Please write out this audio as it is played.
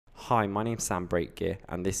Hi, my name's Sam Breakgear,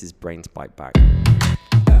 and this is Brains Bite Back.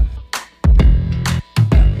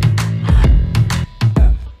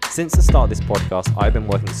 Since the start of this podcast, I've been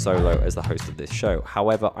working solo as the host of this show.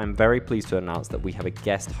 However, I'm very pleased to announce that we have a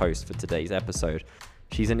guest host for today's episode.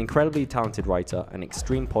 She's an incredibly talented writer, an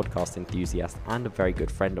extreme podcast enthusiast, and a very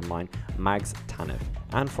good friend of mine, Mags Tanev.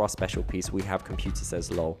 And for our special piece, we have Computer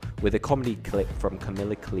Says LOL, with a comedy clip from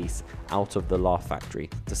Camilla Cleese out of The Laugh Factory,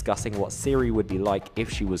 discussing what Siri would be like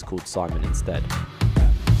if she was called Simon instead.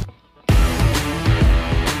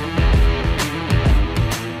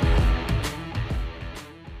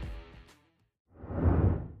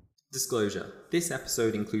 Disclosure: this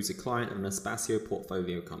episode includes a client of an Aspasio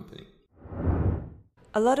portfolio company.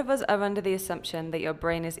 A lot of us are under the assumption that your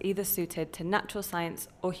brain is either suited to natural science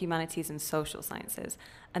or humanities and social sciences,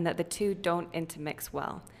 and that the two don't intermix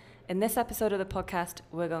well. In this episode of the podcast,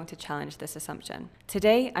 we're going to challenge this assumption.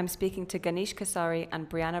 Today, I'm speaking to Ganesh Kesari and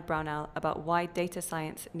Brianna Brownell about why data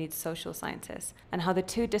science needs social scientists, and how the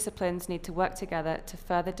two disciplines need to work together to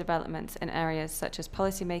further developments in areas such as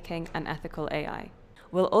policymaking and ethical AI.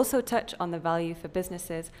 We'll also touch on the value for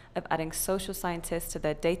businesses of adding social scientists to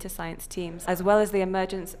their data science teams, as well as the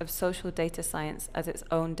emergence of social data science as its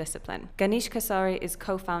own discipline. Ganesh Kesari is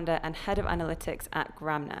co-founder and head of analytics at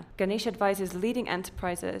Gramna. Ganesh advises leading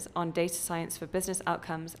enterprises on data science for business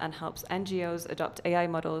outcomes and helps NGOs adopt AI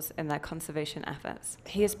models in their conservation efforts.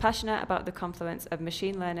 He is passionate about the confluence of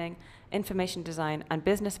machine learning, information design, and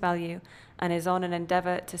business value, and is on an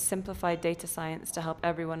endeavor to simplify data science to help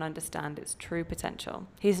everyone understand its true potential.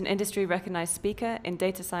 He's an industry-recognized speaker in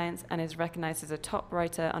data science and is recognized as a top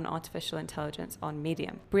writer on artificial intelligence on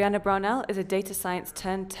Medium. Brianna Brownell is a data science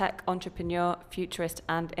turned tech entrepreneur, futurist,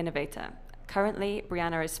 and innovator. Currently,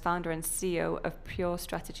 Brianna is founder and CEO of Pure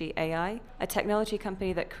Strategy AI, a technology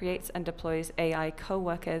company that creates and deploys AI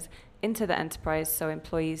co-workers into the enterprise so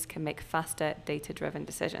employees can make faster, data-driven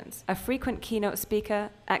decisions. A frequent keynote speaker,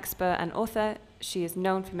 expert, and author, she is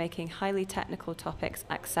known for making highly technical topics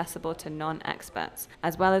accessible to non-experts,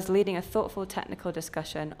 as well as leading a thoughtful technical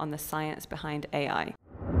discussion on the science behind AI.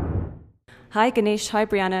 Hi, Ganesh. Hi,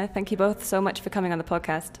 Brianna. Thank you both so much for coming on the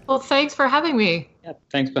podcast. Well, thanks for having me. Yeah,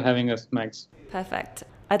 thanks for having us, Max. Perfect.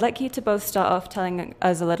 I'd like you to both start off telling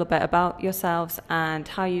us a little bit about yourselves and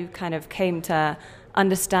how you kind of came to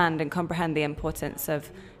understand and comprehend the importance of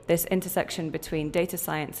this intersection between data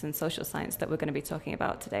science and social science that we're going to be talking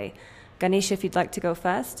about today. Ganesh, if you'd like to go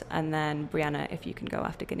first, and then Brianna, if you can go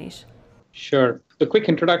after Ganesh. Sure. A quick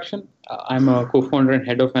introduction. I'm a co-founder and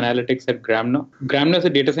head of analytics at Gramna. Gramna is a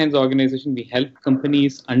data science organization. We help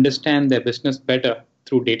companies understand their business better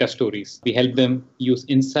through data stories. We help them use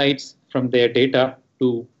insights from their data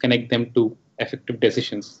to connect them to effective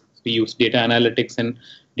decisions. We use data analytics and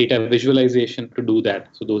data visualization to do that.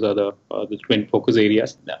 So those are the twin focus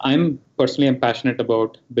areas. I'm passionate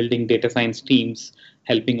about building data science teams,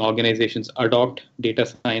 helping organizations adopt data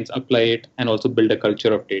science, apply it, and also build a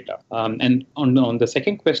culture of data. And on the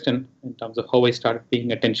second question, in terms of how I started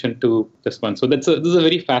paying attention to this one. So this is a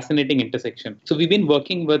very fascinating intersection. So we've been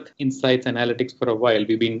working with insights analytics for a while.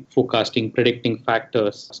 We've been forecasting, predicting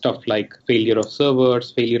factors, stuff like failure of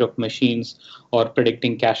servers, failure of machines, or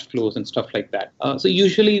predicting cash flows and stuff like that. So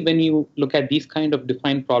usually when you look at these kind of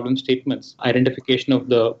defined problem statements, identification of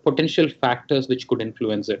the potential factors which could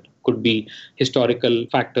influence it could be historical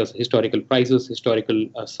factors, historical prices, historical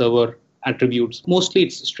server attributes. Mostly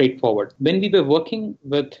it's straightforward. When we were working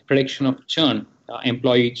with prediction of churn,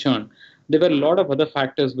 employee churn, there were a lot of other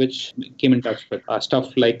factors which came in touch with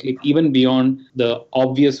stuff like even beyond the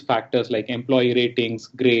obvious factors like employee ratings,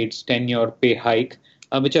 grades, tenure, pay hike,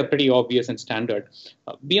 which are pretty obvious and standard.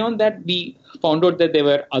 Beyond that, we found out that there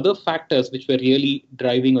were other factors which were really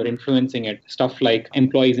driving or influencing it. Stuff like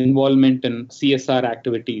employees' involvement in CSR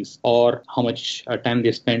activities or how much time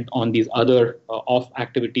they spent on these other off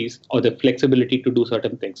activities or the flexibility to do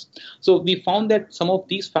certain things. So we found that some of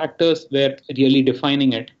these factors were really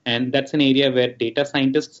defining it. And that's an area where data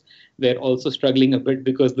scientists were also struggling a bit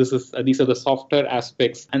because these are the softer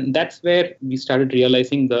aspects. And that's where we started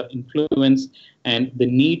realizing the influence and the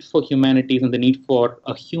need for humanities and the need for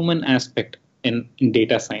a human aspect in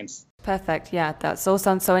data science. Perfect. Yeah, that all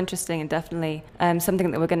sounds so interesting and definitely something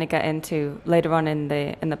that we're going to get into later on in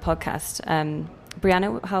the podcast.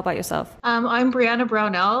 Brianna, how about yourself? I'm Brianna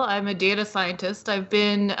Brownell. I'm a data scientist. I've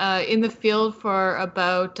been in the field for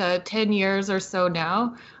about 10 years or so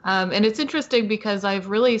now. And it's interesting because I've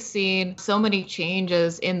really seen so many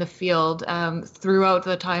changes in the field throughout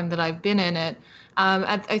the time that I've been in it.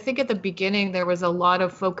 I think at the beginning, there was a lot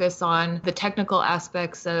of focus on the technical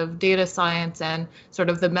aspects of data science and sort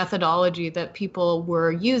of the methodology that people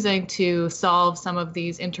were using to solve some of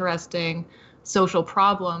these interesting social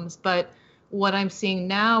problems. But what I'm seeing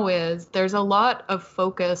now is there's a lot of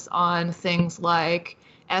focus on things like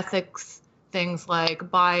ethics, things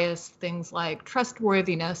like bias, things like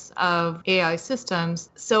trustworthiness of AI systems.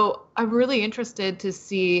 So I'm really interested to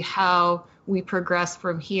see how we progress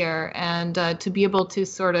from here and to be able to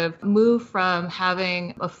sort of move from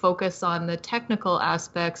having a focus on the technical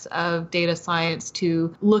aspects of data science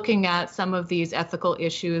to looking at some of these ethical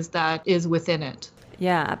issues that is within it.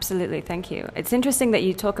 Yeah, absolutely. Thank you. It's interesting that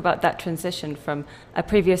you talk about that transition from a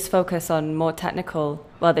previous focus on more technical,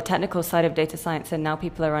 the technical side of data science, and now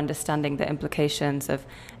people are understanding the implications of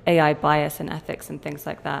AI bias and ethics and things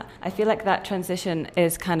like that. I feel like that transition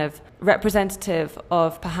is kind of representative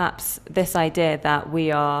of perhaps this idea that we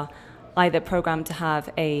are either programmed to have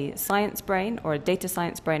a science brain or a data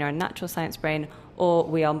science brain or a natural science brain, or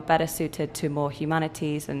we are better suited to more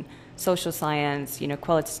humanities and social science,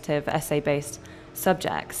 qualitative, essay-based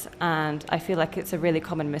subjects. And I feel like it's a really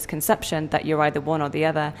common misconception that you're either one or the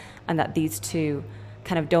other and that these two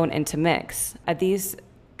kind of don't intermix. Are these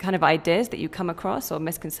kind of ideas that you come across or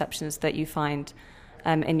misconceptions that you find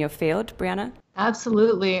in your field, Brianna?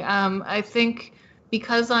 Absolutely. I think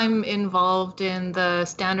because I'm involved in the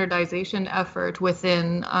standardization effort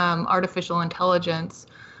within artificial intelligence,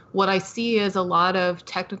 what I see is a lot of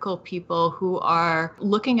technical people who are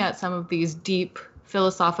looking at some of these deep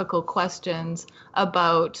philosophical questions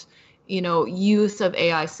about use of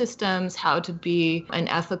AI systems, how to be an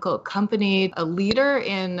ethical company, a leader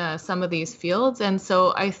in some of these fields. And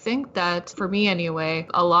so I think that, for me anyway,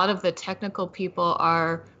 a lot of the technical people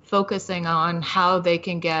are focusing on how they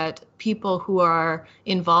can get people who are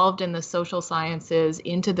involved in the social sciences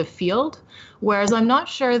into the field, whereas I'm not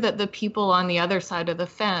sure that the people on the other side of the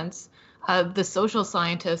fence, the social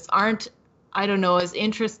scientists, aren't as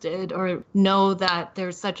interested or know that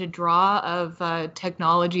there's such a draw of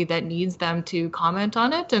technology that needs them to comment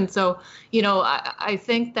on it. And so, I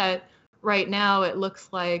think that right now it looks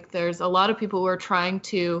like there's a lot of people who are trying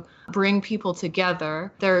to bring people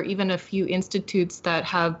together. There are even a few institutes that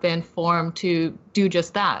have been formed to do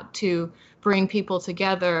just that, to bring people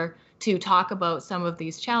together to talk about some of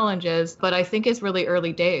these challenges. But I think it's really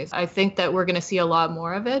early days. I think that we're going to see a lot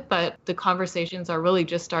more of it, but the conversations are really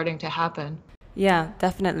just starting to happen. Yeah,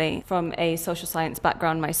 definitely. From a social science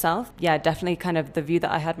background myself, definitely kind of the view that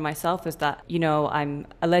I had myself was that, I'm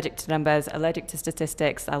allergic to numbers, allergic to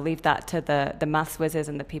statistics. I'll leave that to the maths whizzes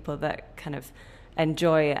and the people that kind of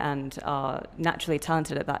enjoy and are naturally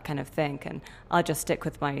talented at that kind of thing. And I'll just stick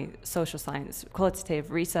with my social science,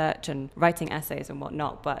 qualitative research and writing essays and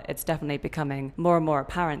whatnot. But it's definitely becoming more and more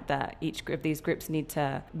apparent that each of these groups need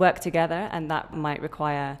to work together, and that might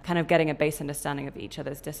require kind of getting a base understanding of each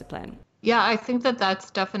other's discipline. Yeah, I think that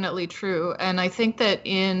that's definitely true. And I think that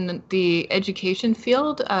in the education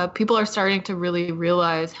field, people are starting to really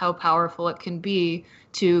realize how powerful it can be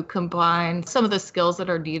to combine some of the skills that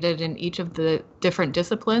are needed in each of the different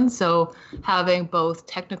disciplines. So having both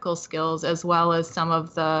technical skills as well as some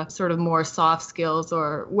of the sort of more soft skills,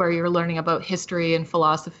 or where you're learning about history and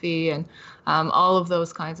philosophy and all of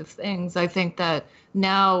those kinds of things. I think that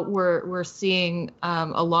now we're seeing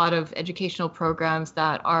a lot of educational programs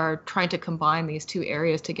that are trying to combine these two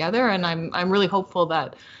areas together. And I'm really hopeful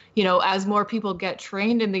that, as more people get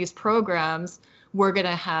trained in these programs, we're going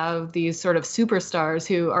to have these sort of superstars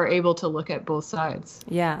who are able to look at both sides.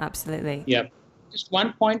 Yeah, absolutely. Yeah. Just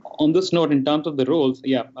one point on this note in terms of the roles.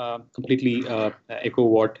 Completely echo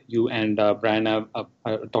what you and Brian are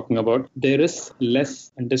talking about. There is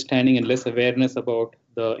less understanding and less awareness about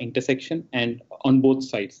the intersection, and on both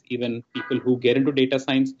sides. Even people who get into data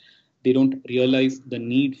science, they don't realize the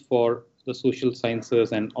need for the social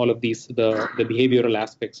sciences and all of these, the behavioral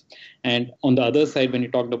aspects. And on the other side, when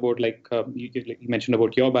you talked about, you mentioned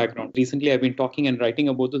about your background, recently I've been talking and writing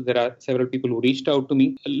about this. There are several people who reached out to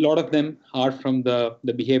me. A lot of them are from the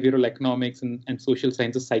behavioral economics and social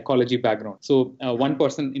sciences psychology background. So one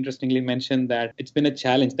person interestingly mentioned that it's been a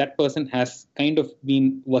challenge. That person has kind of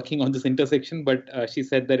been working on this intersection, but she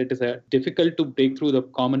said that it is difficult to break through the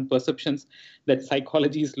common perceptions that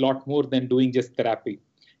psychology is a lot more than doing just therapy.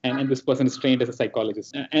 And this person is trained as a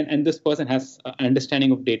psychologist. And this person has an understanding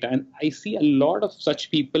of data. And I see a lot of such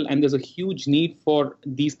people, and there's a huge need for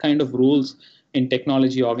these kind of roles in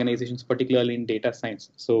technology organizations, particularly in data science.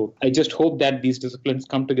 So I just hope that these disciplines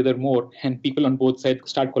come together more and people on both sides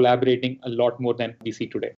start collaborating a lot more than we see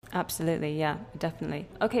today. Absolutely, yeah, definitely.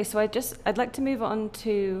 Okay, so I'd like to move on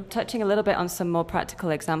to touching a little bit on some more practical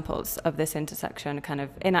examples of this intersection kind of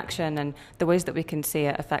in action and the ways that we can see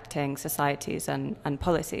it affecting societies and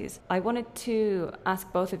policies. I wanted to ask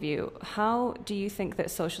both of you, how do you think that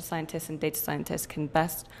social scientists and data scientists can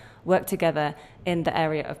best work together in the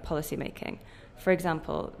area of policymaking? For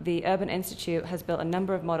example, the Urban Institute has built a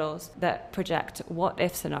number of models that project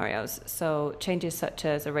what-if scenarios, so changes such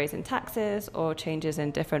as a raise in taxes or changes in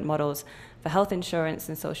different models for health insurance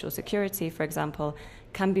and social security, for example,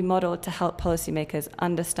 can be modeled to help policymakers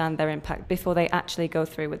understand their impact before they actually go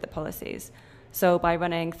through with the policies. So by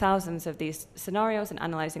running thousands of these scenarios and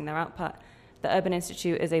analyzing their output, the Urban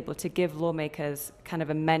Institute is able to give lawmakers kind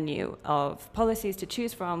of a menu of policies to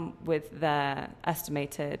choose from with their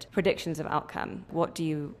estimated predictions of outcome. What do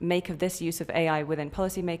you make of this use of AI within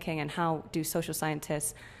policymaking, and how do social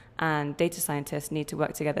scientists and data scientists need to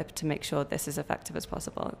work together to make sure this is effective as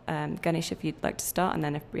possible? Ganesh, if you'd like to start, and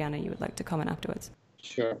then if Brianna, you would like to comment afterwards.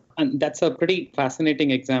 Sure. And that's a pretty fascinating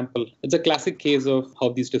example. It's a classic case of how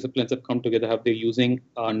these disciplines have come together, how they're using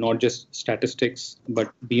not just statistics,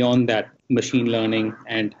 but beyond that, machine learning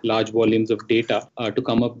and large volumes of data to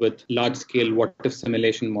come up with large-scale what-if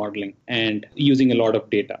simulation modeling and using a lot of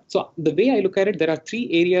data. So the way I look at it, there are three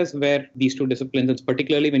areas where these two disciplines, and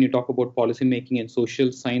particularly when you talk about policymaking and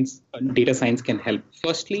social science, data science can help.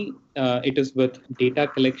 Firstly, it is with data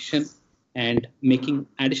collection and making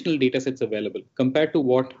additional data sets available compared to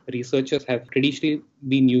what researchers have traditionally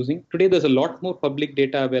been using. Today, there's a lot more public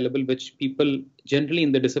data available, which people generally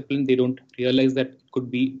in the discipline, they don't realize that could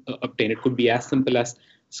be obtained. It could be as simple as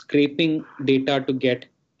scraping data to get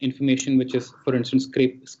information, which is, for instance,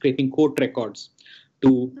 scraping court records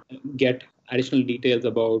to get additional details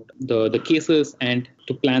about the cases and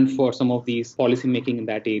to plan for some of these policy making in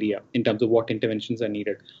that area in terms of what interventions are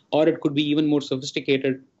needed. Or it could be even more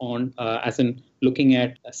sophisticated on as in looking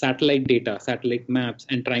at satellite data, satellite maps,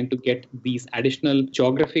 and trying to get these additional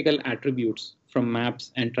geographical attributes from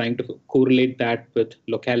maps and trying to correlate that with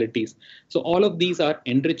localities. So all of these are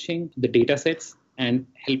enriching the data sets and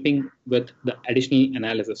helping with the additional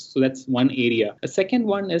analysis. So that's one area. A second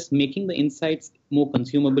one is making the insights more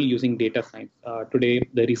consumable using data science. Today,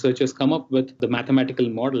 the researchers come up with the mathematical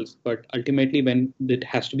models, but ultimately when it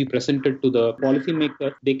has to be presented to the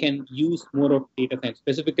policymaker, they can use more of data science,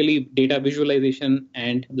 specifically data visualization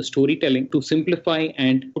and the storytelling to simplify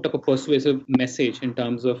and put up a persuasive message in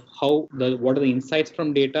terms of what are the insights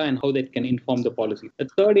from data and how that can inform the policy. The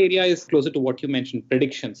third area is closer to what you mentioned,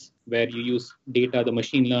 predictions, where you use data, the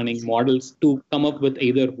machine learning models to come up with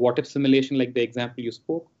either what-if simulation like the example you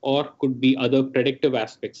spoke, or could be other predictive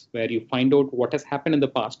aspects where you find out what has happened in the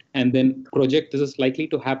past and then project this is likely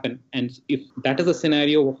to happen. And if that is a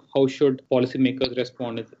scenario, how should policymakers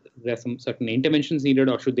respond? Is there some certain interventions needed,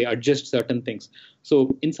 or should they adjust certain things?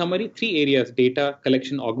 So in summary, three areas: data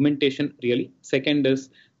collection, augmentation, really. Second is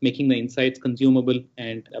making the insights consumable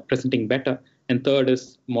and presenting better. And third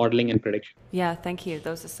is modeling and prediction. Yeah, thank you.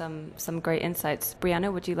 Those are some great insights.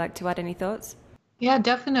 Brianna, would you like to add any thoughts? Yeah,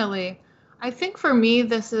 definitely. I think for me,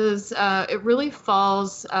 this is, it really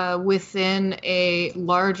falls within a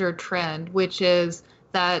larger trend, which is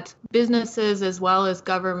that businesses as well as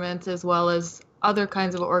governments, as well as other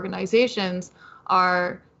kinds of organizations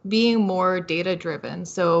are being more data driven.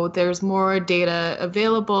 So there's more data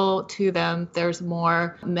available to them. There's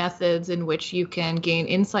more methods in which you can gain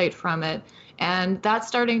insight from it. And that's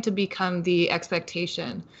starting to become the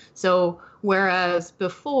expectation. So whereas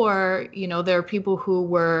before, there are people who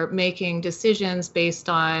were making decisions based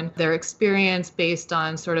on their experience, based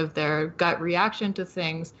on sort of their gut reaction to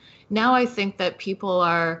things, now I think that people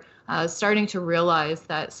are starting to realize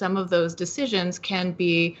that some of those decisions can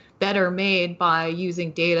be better made by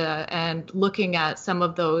using data and looking at some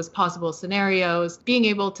of those possible scenarios, being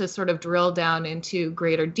able to sort of drill down into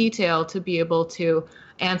greater detail to be able to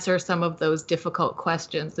answer some of those difficult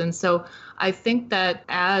questions. And so I think that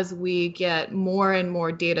as we get more and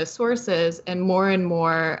more data sources and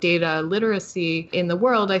more data literacy in the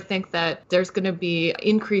world, I think that there's going to be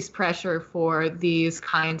increased pressure for these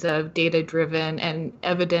kinds of data-driven and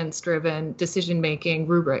evidence-driven decision-making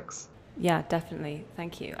rubrics. Yeah, definitely.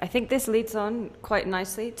 Thank you. I think this leads on quite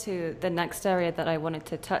nicely to the next area that I wanted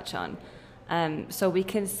to touch on. So we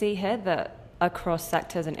can see here that across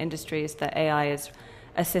sectors and industries that AI is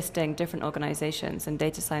assisting different organizations and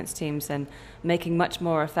data science teams in making much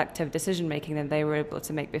more effective decision making than they were able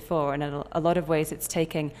to make before. And in a lot of ways, it's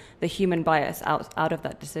taking the human bias out of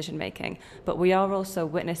that decision making. But we are also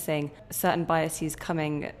witnessing certain biases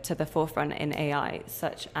coming to the forefront in AI,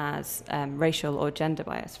 such as racial or gender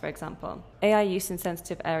bias, for example. AI use in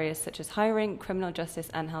sensitive areas such as hiring, criminal justice,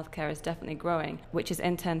 and healthcare is definitely growing, which is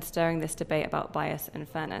in turn stirring this debate about bias and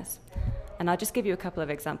fairness. And I'll just give you a couple of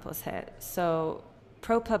examples here. So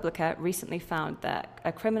ProPublica recently found that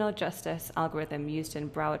a criminal justice algorithm used in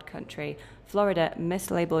Broward County, Florida,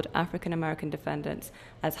 mislabeled African American defendants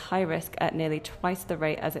as high risk at nearly twice the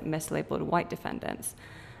rate as it mislabeled white defendants.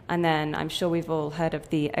 And then I'm sure we've all heard of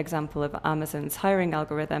the example of Amazon's hiring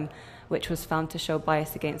algorithm, which was found to show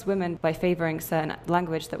bias against women by favoring certain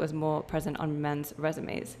language that was more present on men's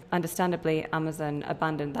resumes. Understandably, Amazon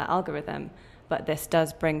abandoned that algorithm, but this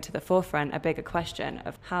does bring to the forefront a bigger question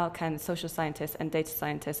of how can social scientists and data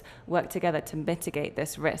scientists work together to mitigate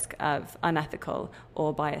this risk of unethical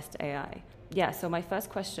or biased AI. Yeah, so my first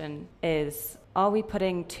question is, are we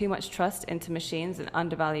putting too much trust into machines and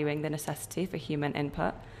undervaluing the necessity for human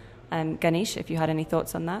input? Ganesh, if you had any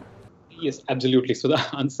thoughts on that? Yes, absolutely. So the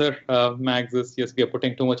answer, Max, is yes, we are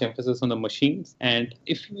putting too much emphasis on the machines. And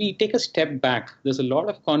if we take a step back, there's a lot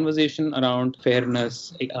of conversation around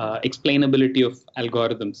fairness, explainability of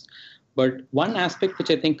algorithms. But one aspect which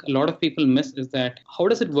I think a lot of people miss is that how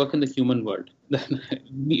does it work in the human world?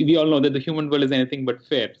 We all know that the human world is anything but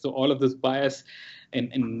fair. So all of this bias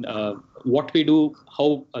in what we do,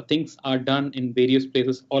 how things are done in various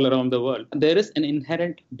places all around the world, there is an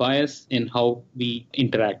inherent bias in how we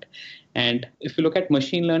interact. And if you look at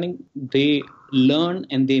machine learning, they learn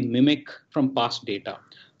and they mimic from past data.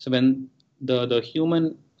 So when the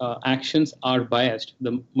human actions are biased,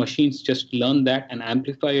 the machines just learn that and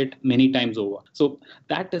amplify it many times over. So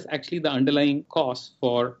that is actually the underlying cause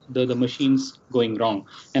for the machines going wrong.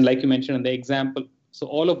 And like you mentioned in the example, so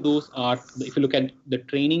all of those are, if you look at the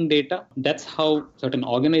training data, that's how certain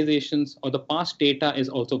organizations or the past data is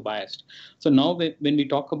also biased. So now when we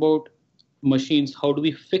talk about machines, how do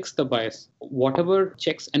we fix the bias? Whatever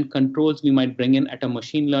checks and controls we might bring in at a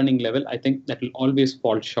machine learning level, I think that will always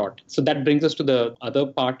fall short. So that brings us to the other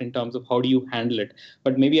part in terms of how do you handle it.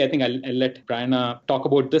 But maybe I think I'll let Brianna talk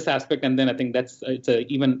about this aspect, and then I think it's an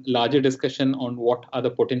even larger discussion on what are the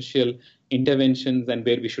potential interventions and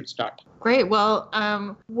where we should start. Great. Well,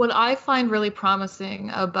 what I find really promising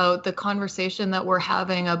about the conversation that we're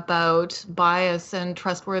having about bias and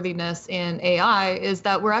trustworthiness in AI is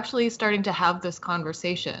that we're actually starting to have this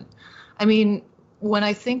conversation. I mean, when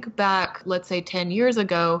I think back, let's say 10 years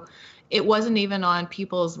ago, it wasn't even on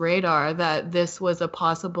people's radar that this was a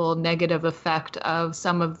possible negative effect of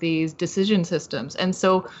some of these decision systems. And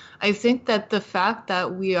so I think that the fact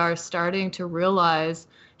that we are starting to realize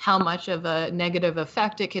how much of a negative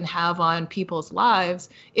effect it can have on people's lives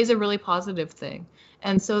is a really positive thing.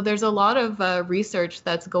 And so there's a lot of research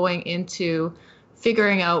that's going into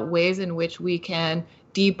figuring out ways in which we can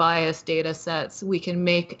de-bias data sets, we can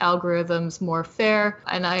make algorithms more fair.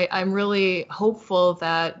 And I'm really hopeful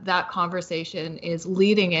that that conversation is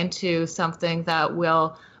leading into something that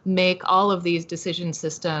will make all of these decision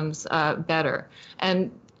systems better.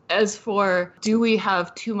 And as for, do we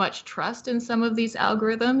have too much trust in some of these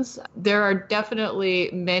algorithms? There are definitely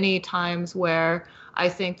many times where I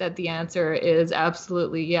think that the answer is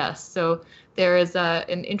absolutely yes. So there is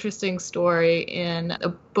an interesting story in a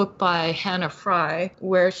book by Hannah Fry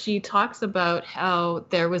where she talks about how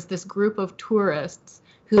there was this group of tourists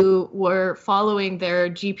who were following their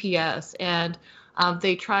GPS, and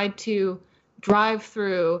they tried to drive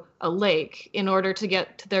through a lake in order to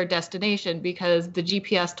get to their destination because the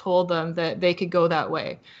GPS told them that they could go that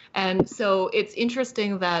way. And so it's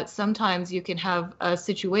interesting that sometimes you can have a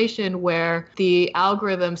situation where the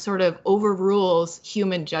algorithm sort of overrules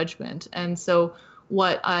human judgment. And so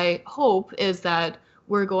what I hope is that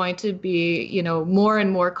we're going to be, more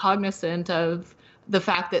and more cognizant of the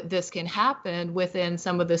fact that this can happen within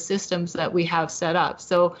some of the systems that we have set up.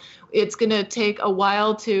 So it's going to take a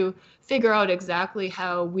while to figure out exactly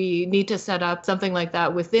how we need to set up something like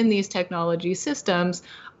that within these technology systems.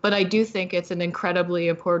 But I do think it's an incredibly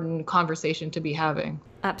important conversation to be having.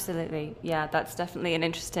 Absolutely. Yeah, that's definitely an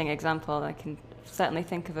interesting example. I can certainly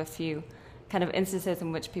think of a few kind of instances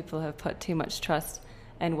in which people have put too much trust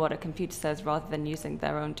in what a computer says rather than using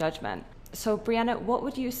their own judgment. So, Brianna, what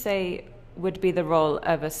would you say would be the role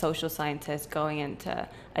of a social scientist going into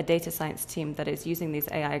a data science team that is using these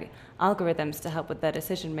AI algorithms to help with their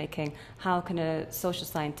decision making? How can a social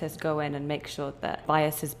scientist go in and make sure that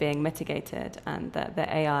bias is being mitigated and that the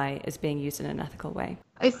AI is being used in an ethical way?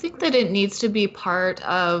 I think that it needs to be part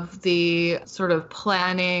of the sort of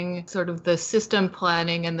planning, sort of the system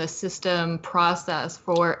planning and the system process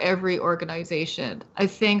for every organization. I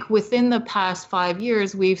think within the past 5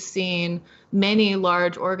 years, we've seen many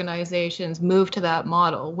large organizations move to that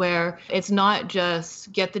model where it's not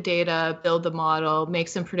just get the data, build the model, make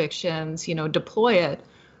some predictions, deploy it,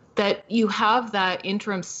 that you have that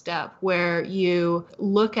interim step where you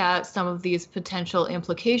look at some of these potential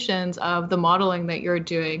implications of the modeling that you're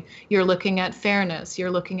doing. You're looking at fairness,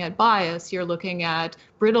 you're looking at bias, you're looking at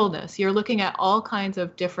brittleness, you're looking at all kinds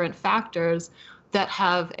of different factors that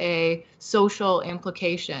have a social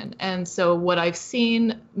implication. And so what I've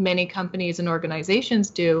seen many companies and organizations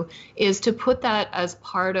do is to put that as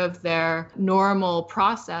part of their normal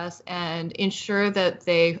process and ensure that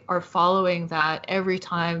they are following that every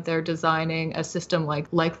time they're designing a system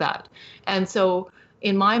like that. And so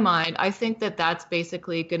in my mind, I think that that's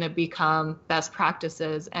basically going to become best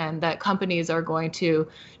practices and that companies are going to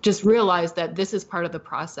just realize that this is part of the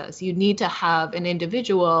process. You need to have an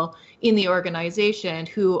individual in the organization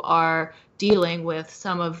who are dealing with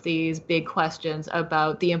some of these big questions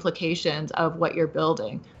about the implications of what you're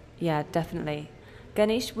building. Yeah, definitely.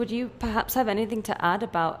 Ganesh, would you perhaps have anything to add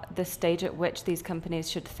about the stage at which these companies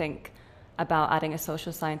should think about adding a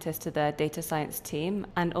social scientist to their data science team?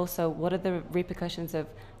 And also, what are the repercussions of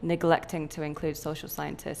neglecting to include social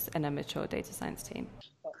scientists in a mature data science team?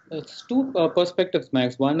 It's two perspectives,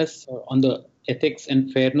 Max. One is on the ethics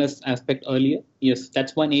and fairness aspect earlier. Yes,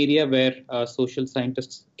 that's one area where social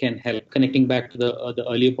scientists can help. Connecting back to the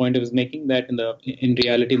earlier point I was making, that in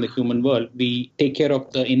reality, in the human world, we take care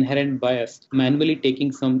of the inherent bias, manually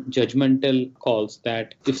taking some judgmental calls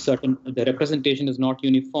that if the representation is not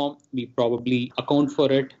uniform, we probably account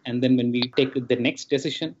for it. And then when we take the next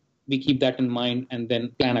decision, we keep that in mind and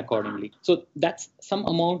then plan accordingly. So that's some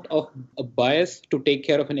amount of a bias to take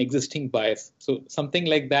care of an existing bias. So something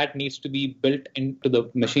like that needs to be built into the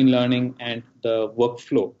machine learning and the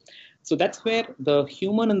workflow. So that's where the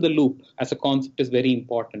human in the loop as a concept is very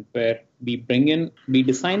important, where we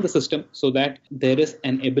design the system so that there is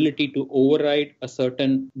an ability to override a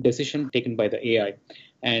certain decision taken by the AI.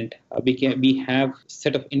 And we have a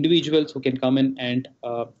set of individuals who can come in and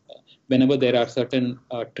whenever there are certain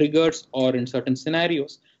triggers or in certain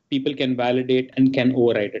scenarios, people can validate and can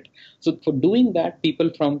override it. So for doing that,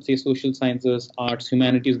 people from, say, social sciences, arts,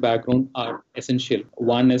 humanities background are essential.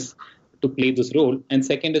 One is to play this role, and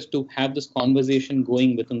second is to have this conversation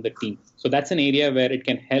going within the team. So that's an area where it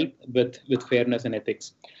can help with fairness and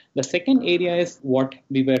ethics. The second area is what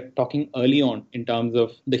we were talking early on in terms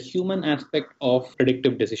of the human aspect of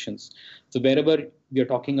predictive decisions. So wherever we are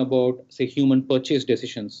talking about, say, human purchase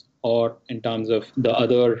decisions, or in terms of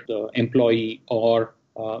the employee, or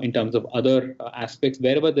in terms of other aspects,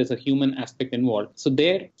 wherever there's a human aspect involved. So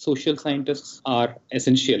there, social scientists are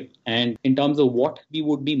essential. And in terms of what we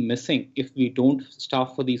would be missing if we don't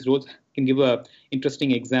staff for these roles, I can give an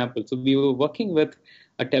interesting example. So we were working with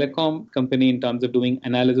a telecom company in terms of doing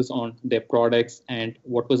analysis on their products and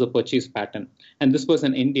what was a purchase pattern. And this was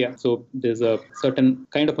in India. So there's a certain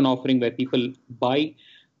kind of an offering where people buy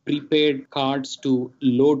prepaid cards to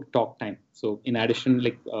load talk time. So in addition,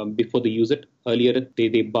 before they use it, earlier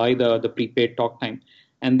they buy the prepaid talk time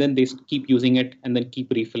and then they keep using it and then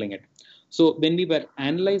keep refilling it. So when we were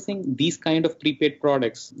analyzing these kind of prepaid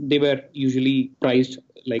products, they were usually priced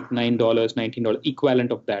like $9, $19,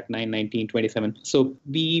 equivalent of that, $9, $19, $27. So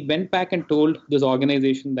we went back and told this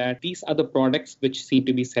organization that these are the products which seem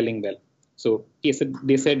to be selling well. So they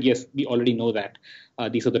said, yes, we already know that.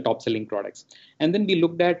 These are the top selling products. And then we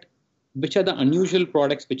looked at which are the unusual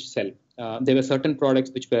products which sell. There were certain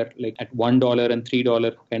products which were like at $1 and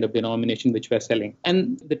 $3 kind of denomination which were selling.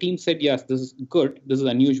 And the team said, yes, this is good, this is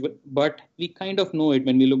unusual, but we kind of know it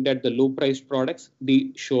when we looked at the low priced products,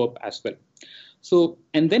 they show up as well. So,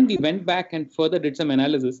 and then we went back and further did some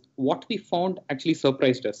analysis. What we found actually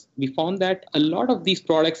surprised us. We found that a lot of these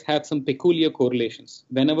products have some peculiar correlations.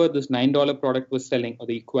 Whenever this $9 product was selling, or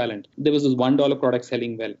the equivalent, there was this $1 product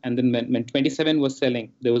selling well. And then when 27 was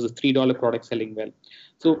selling, there was a $3 product selling well.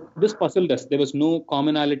 So this puzzled us. There was no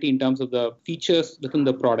commonality in terms of the features within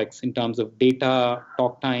the products, in terms of data,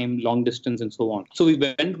 talk time, long distance, and so on. So we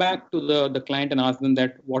went back to the client and asked them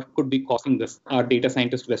that what could be causing this. Our data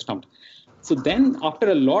scientists were stumped. So then after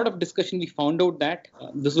a lot of discussion, we found out that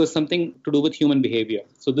this was something to do with human behavior.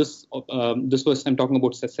 So this was, I'm talking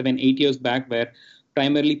about 7-8 years back, where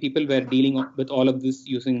primarily people were dealing with all of this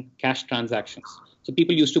using cash transactions. So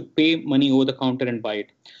people used to pay money over the counter and buy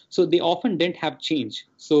it. So they often didn't have change.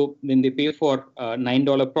 So when they pay for a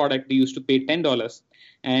 $9 product, they used to pay $10.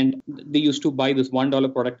 And they used to buy this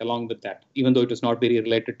 $1 product along with that, even though it was not very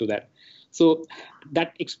related to that. So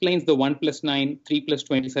that explains the 1 plus 9, 3 plus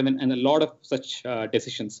 27, and a lot of such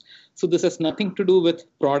decisions. So this has nothing to do with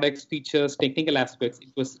products, features, technical aspects.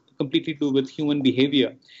 It was completely to do with human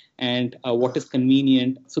behavior and what is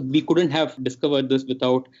convenient. So we couldn't have discovered this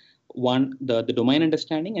without, one, the domain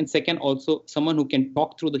understanding, and second, also someone who can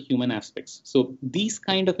talk through the human aspects. So these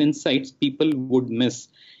kind of insights people would miss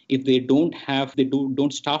if they don't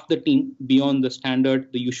staff the team beyond the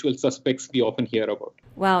usual suspects we often hear about.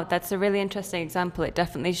 Wow, that's a really interesting example. It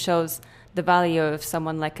definitely shows the value of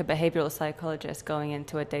someone like a behavioral psychologist going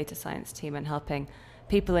into a data science team and helping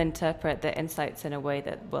people interpret the insights in a way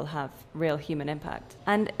that will have real human impact.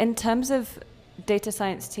 And in terms of data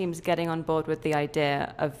science teams getting on board with the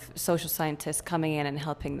idea of social scientists coming in and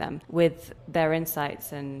helping them with their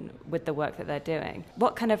insights and with the work that they're doing,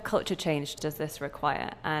 what kind of culture change does this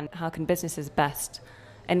require, and how can businesses best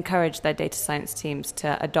encourage their data science teams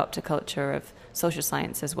to adopt a culture of social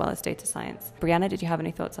science as well as data science? Brianna, did you have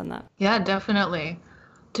any thoughts on that? Yeah, definitely.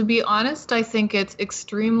 To be honest, I think it's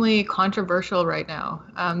extremely controversial right now.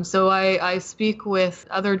 So I speak with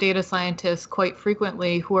other data scientists quite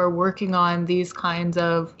frequently who are working on these kinds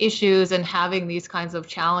of issues and having these kinds of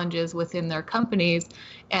challenges within their companies.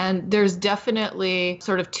 And there's definitely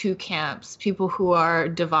sort of two camps, people who are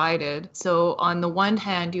divided. So on the one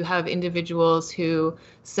hand, you have individuals who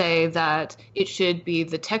say that it should be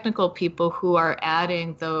the technical people who are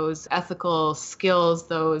adding those ethical skills,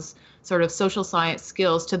 those sort of social science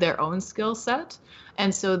skills to their own skill set.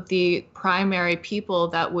 And so the primary people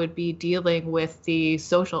that would be dealing with the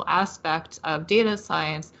social aspect of data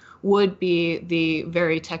science would be the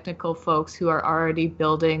very technical folks who are already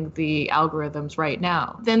building the algorithms right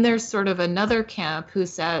now. Then there's sort of another camp who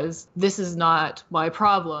says, this is not my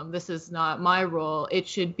problem, this is not my role, it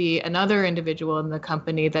should be another individual in the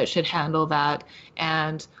company that should handle that,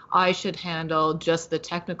 and I should handle just the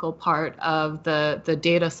technical part of the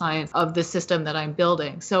data science of the system that I'm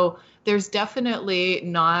building. So there's definitely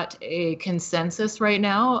not a consensus right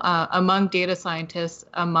now among data scientists,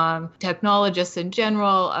 among technologists in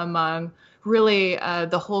general, among really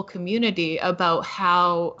the whole community about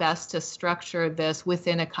how best to structure this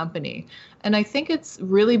within a company. And I think it's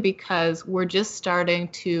really because we're just starting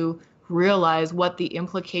to realize what the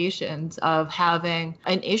implications of having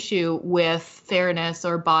an issue with fairness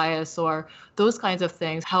or bias or those kinds of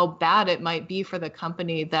things, how bad it might be for the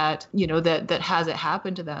company that, that has it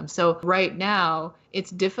happen to them. So right now,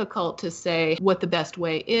 it's difficult to say what the best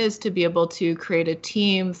way is to be able to create a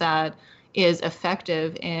team that is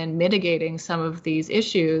effective in mitigating some of these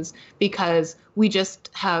issues, because we just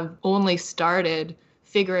have only started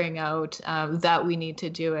figuring out that we need to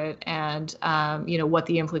do it and, what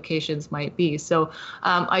the implications might be. So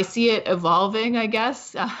I see it evolving, I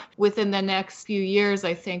guess, within the next few years.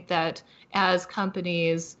 I think that as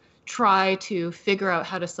companies try to figure out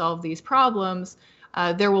how to solve these problems,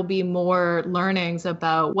 there will be more learnings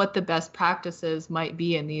about what the best practices might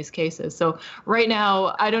be in these cases. So right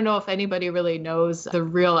now, I don't know if anybody really knows the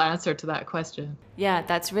real answer to that question. Yeah,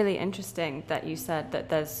 that's really interesting that you said that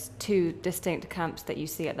there's two distinct camps that you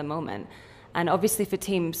see at the moment. And obviously for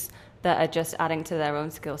teams that are just adding to their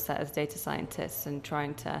own skill set as data scientists and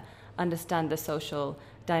trying to understand the social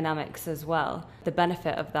dynamics as well, the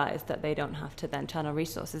benefit of that is that they don't have to then channel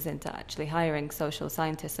resources into actually hiring social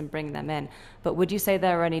scientists and bring them in. But would you say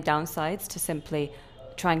there are any downsides to simply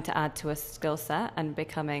trying to add to a skill set and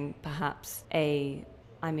becoming perhaps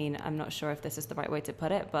I'm not sure if this is the right way to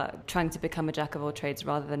put it, but trying to become a jack of all trades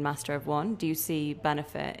rather than master of one? Do you see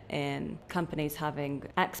benefit in companies having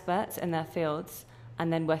experts in their fields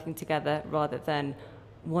and then working together rather than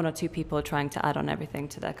one or two people trying to add on everything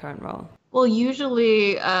to their current role? Well,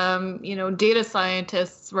 usually, data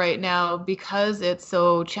scientists right now, because it's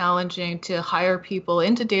so challenging to hire people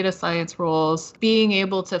into data science roles, being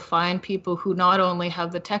able to find people who not only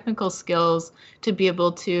have the technical skills to be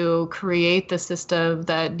able to create the system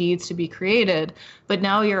that needs to be created, but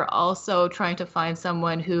now you're also trying to find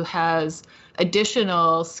someone who has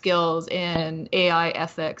additional skills in AI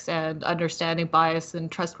ethics and understanding bias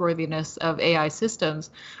and trustworthiness of AI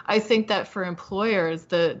systems. I think that for employers,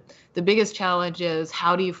 the biggest challenge is,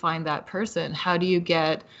 how do you find that person? How do you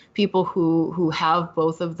get people who have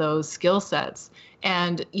both of those skill sets?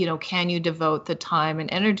 And, can you devote the time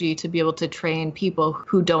and energy to be able to train people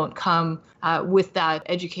who don't come with that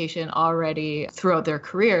education already throughout their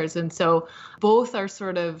careers? And so both are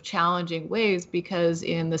sort of challenging ways, because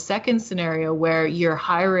in the second scenario where you're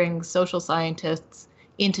hiring social scientists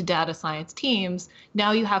into data science teams,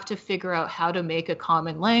 now you have to figure out how to make a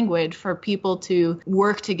common language for people to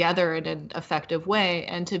work together in an effective way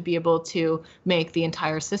and to be able to make the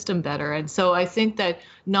entire system better. And so I think that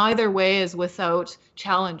neither way is without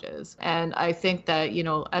challenges. And I think that,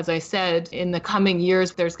 as I said, in the coming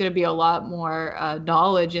years, there's going to be a lot more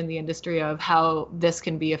knowledge in the industry of how this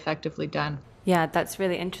can be effectively done. Yeah, that's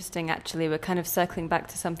really interesting, actually. We're kind of circling back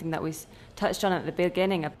to something that we touched on at the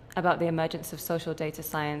beginning about the emergence of social data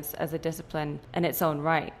science as a discipline in its own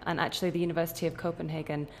right. And actually, the University of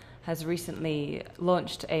Copenhagen has recently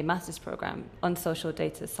launched a master's program on social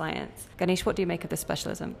data science. Ganesh, what do you make of this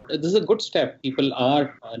specialism? This is a good step. People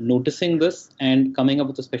are noticing this, and coming up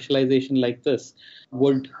with a specialization like this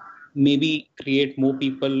would maybe create more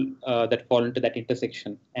people that fall into that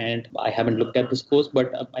intersection. And I haven't looked at this course,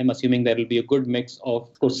 but I'm assuming there will be a good mix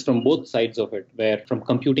of courses from both sides of it, where from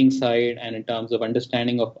computing side and in terms of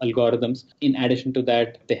understanding of algorithms. In addition to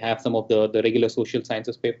that, they have some of the regular social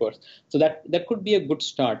sciences papers. So that could be a good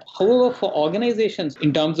start. However, for organizations,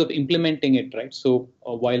 in terms of implementing it, right? So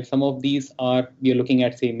while some of these we are looking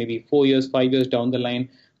at, say, maybe 4 years, 5 years down the line,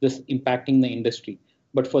 this impacting the industry.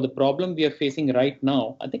 But for the problem we are facing right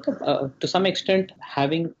now, I think to some extent,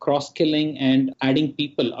 having cross-skilling and adding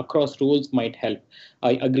people across roles might help.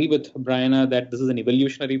 I agree with Brianna that this is an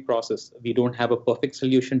evolutionary process. We don't have a perfect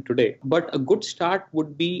solution today. But a good start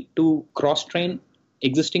would be to cross-train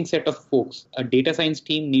existing set of folks. A data science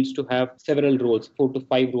team needs to have several roles, 4 to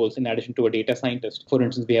 5 roles in addition to a data scientist. For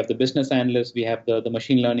instance, we have the business analysts, we have the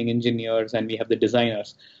machine learning engineers, and we have the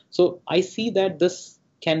designers. So I see that this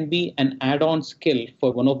can be an add-on skill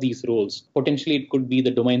for one of these roles. Potentially, it could be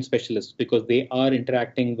the domain specialist, because they are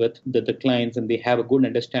interacting with the clients and they have a good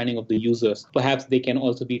understanding of the users. Perhaps they can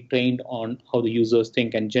also be trained on how the users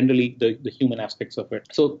think and generally the human aspects of it.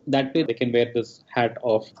 So that way they can wear this hat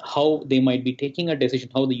of how they might be taking a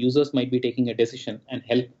decision, how the users might be taking a decision, and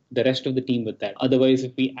help the rest of the team with that. Otherwise,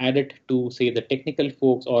 if we add it to, say, the technical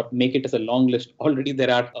folks or make it as a long list, already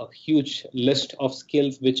there are a huge list of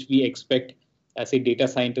skills which we expect as say data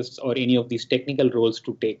scientists or any of these technical roles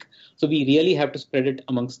to take. So we really have to spread it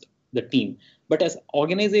amongst the team. But as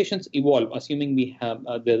organizations evolve, assuming we have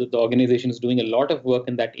the organization is doing a lot of work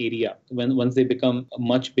in that area, once they become a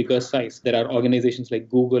much bigger size, there are organizations like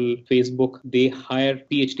Google, Facebook, they hire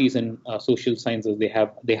PhDs in social sciences. They hire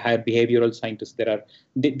behavioral scientists.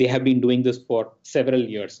 They have been doing this for several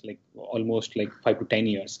years, like almost like 5 to 10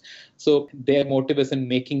 years. So their motive is in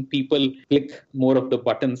making people click more of the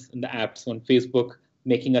buttons in the apps on Facebook,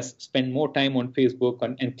 making us spend more time on Facebook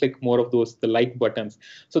and click more of the like buttons.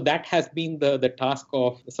 So that has been the task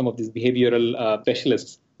of some of these behavioral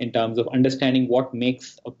specialists in terms of understanding what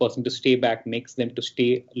makes a person to stay back, makes them to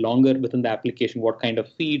stay longer within the application, what kind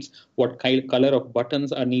of feeds, what color of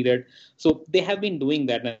buttons are needed. So they have been doing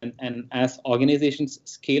that. And as organizations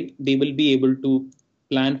scale, they will be able to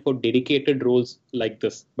plan for dedicated roles like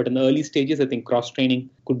this. But in the early stages, I think cross-training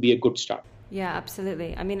could be a good start. Yeah,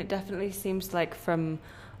 absolutely. I mean, it definitely seems like from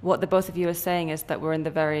what the both of you are saying is that we're in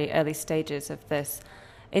the very early stages of this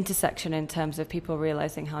intersection in terms of people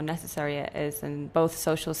realizing how necessary it is, and both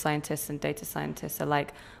social scientists and data scientists are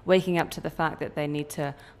like waking up to the fact that they need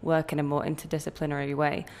to work in a more interdisciplinary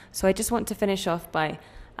way. So I just want to finish off by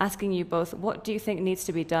asking you both, what do you think needs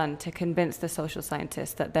to be done to convince the social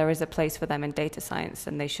scientists that there is a place for them in data science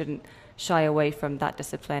and they shouldn't shy away from that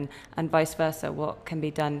discipline, and vice versa, what can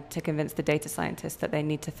be done to convince the data scientists that they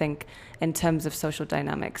need to think in terms of social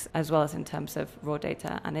dynamics as well as in terms of raw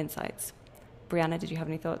data and insights? Brianna, did you have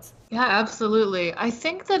any thoughts? Yeah, absolutely. I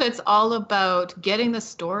think that it's all about getting the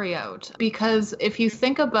story out, because if you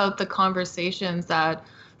think about the conversations that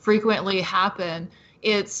frequently happen,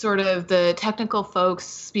 it's sort of the technical folks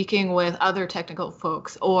speaking with other technical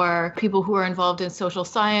folks, or people who are involved in social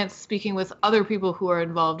science speaking with other people who are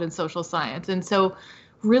involved in social science. And so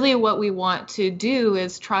really what we want to do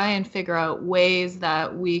is try and figure out ways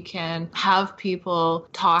that we can have people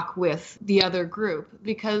talk with the other group.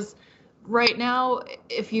 Because right now,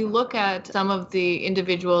 if you look at some of the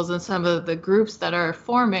individuals and some of the groups that are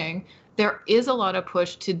forming, there is a lot of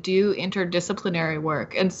push to do interdisciplinary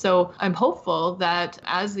work. And so I'm hopeful that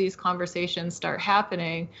as these conversations start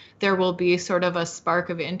happening, there will be sort of a spark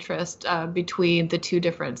of interest between the two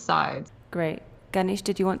different sides. Great. Ganesh,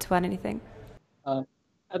 did you want to add anything?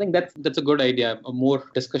 I think that's a good idea. More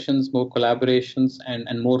discussions, more collaborations,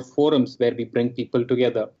 and more forums where we bring people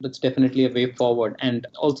together. That's definitely a way forward. And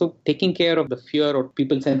also taking care of the fear or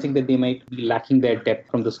people sensing that they might be lacking their depth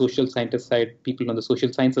from the social scientist side, people on the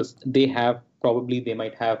social sciences, they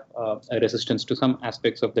might have a resistance to some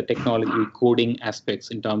aspects of the technology, coding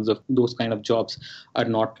aspects in terms of those kind of jobs are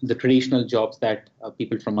not the traditional jobs that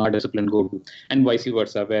people from our discipline go to, and vice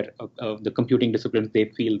versa, where the computing disciplines, they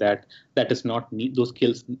feel that is not those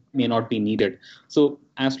skills may not be needed. So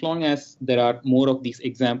as long as there are more of these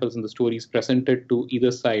examples and the stories presented to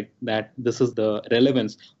either side that this is the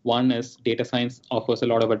relevance, one is data science offers a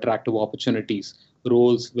lot of attractive opportunities,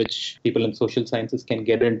 roles which people in social sciences can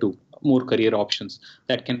get into, more career options.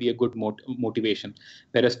 That can be a good motivation.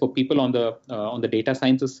 Whereas for people on the data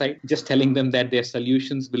sciences side, just telling them that their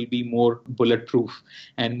solutions will be more bulletproof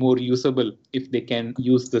and more usable if they can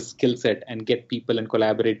use the skill set and get people and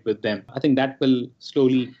collaborate with them. I think that will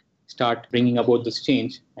slowly start bringing about this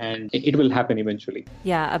change, and it will happen eventually.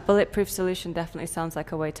 Yeah, a bulletproof solution definitely sounds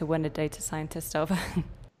like a way to win a data scientist over.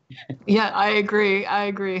 Yeah, I agree.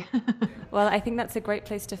 Well, I think that's a great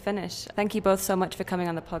place to finish. Thank you both so much for coming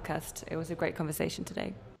on the podcast. It was a great conversation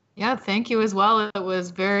today. Yeah, thank you as well. It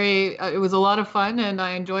was it was a lot of fun, and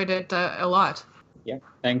I enjoyed it a lot. Yeah,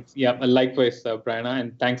 thanks. Yeah, likewise, Brianna,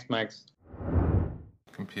 and thanks, Max.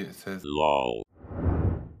 Computer says lol.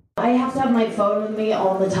 I have to have my phone with me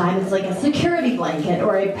all the time. It's like a security blanket,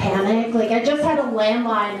 or I panic. Like, I just had a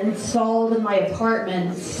landline installed in my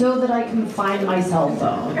apartment so that I can find my cell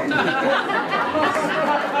phone. Because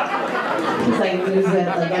I lose it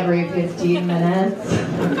like every 15 minutes.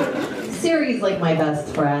 Siri's like my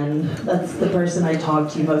best friend. That's the person I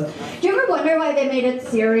talk to most. Do you ever wonder why they made it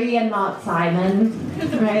Siri and not Simon?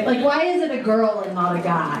 Right? Like, why is it a girl and not a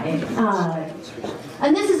guy?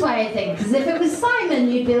 And this is why I think, because if it was Simon,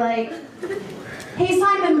 you'd be like, hey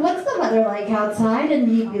Simon, what's the weather like outside? And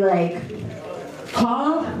he'd be like,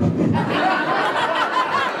 huh?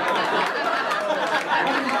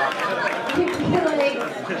 He'd be like,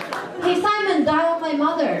 hey Simon, dial my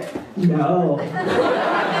mother. No.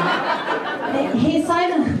 Hey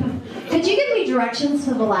Simon, could you give me directions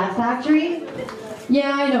to the Laugh Factory?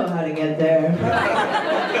 Yeah, I know how to get there.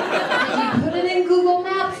 Did you put it in Google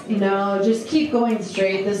Maps? No, just keep going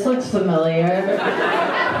straight. This looks familiar.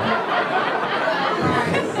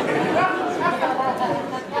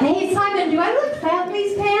 Hey Simon, do I look fat in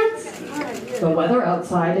these pants? The weather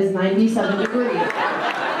outside is 97 degrees.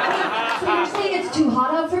 So you're saying it's too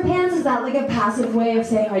hot out for pants? Is that like a passive way of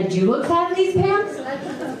saying I do look fat in these pants?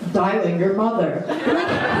 Dialing your mother. I'm like,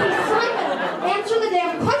 hey Simon, answer the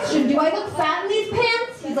damn question. Do I look fat in these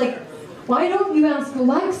pants? He's like, why don't you ask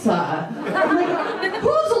Alexa? I'm like,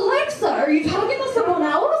 who's Alexa? Are you talking to someone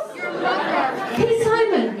else? Hey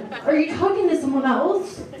Simon, are you talking to someone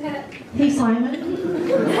else? Hey Simon.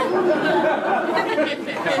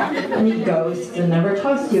 And he ghosts and never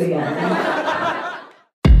talks to you again.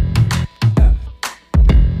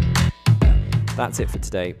 That's it for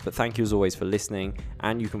today, but thank you as always for listening,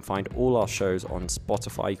 and you can find all our shows on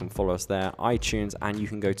Spotify. You can follow us there, iTunes, and you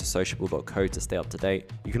can go to sociable.co to stay up to date.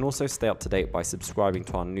 You can also stay up to date by subscribing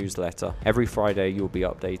to our newsletter. Every Friday you'll be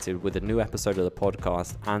updated with a new episode of the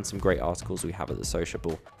podcast and some great articles we have at The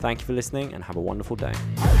Sociable. Thank you for listening and have a wonderful day.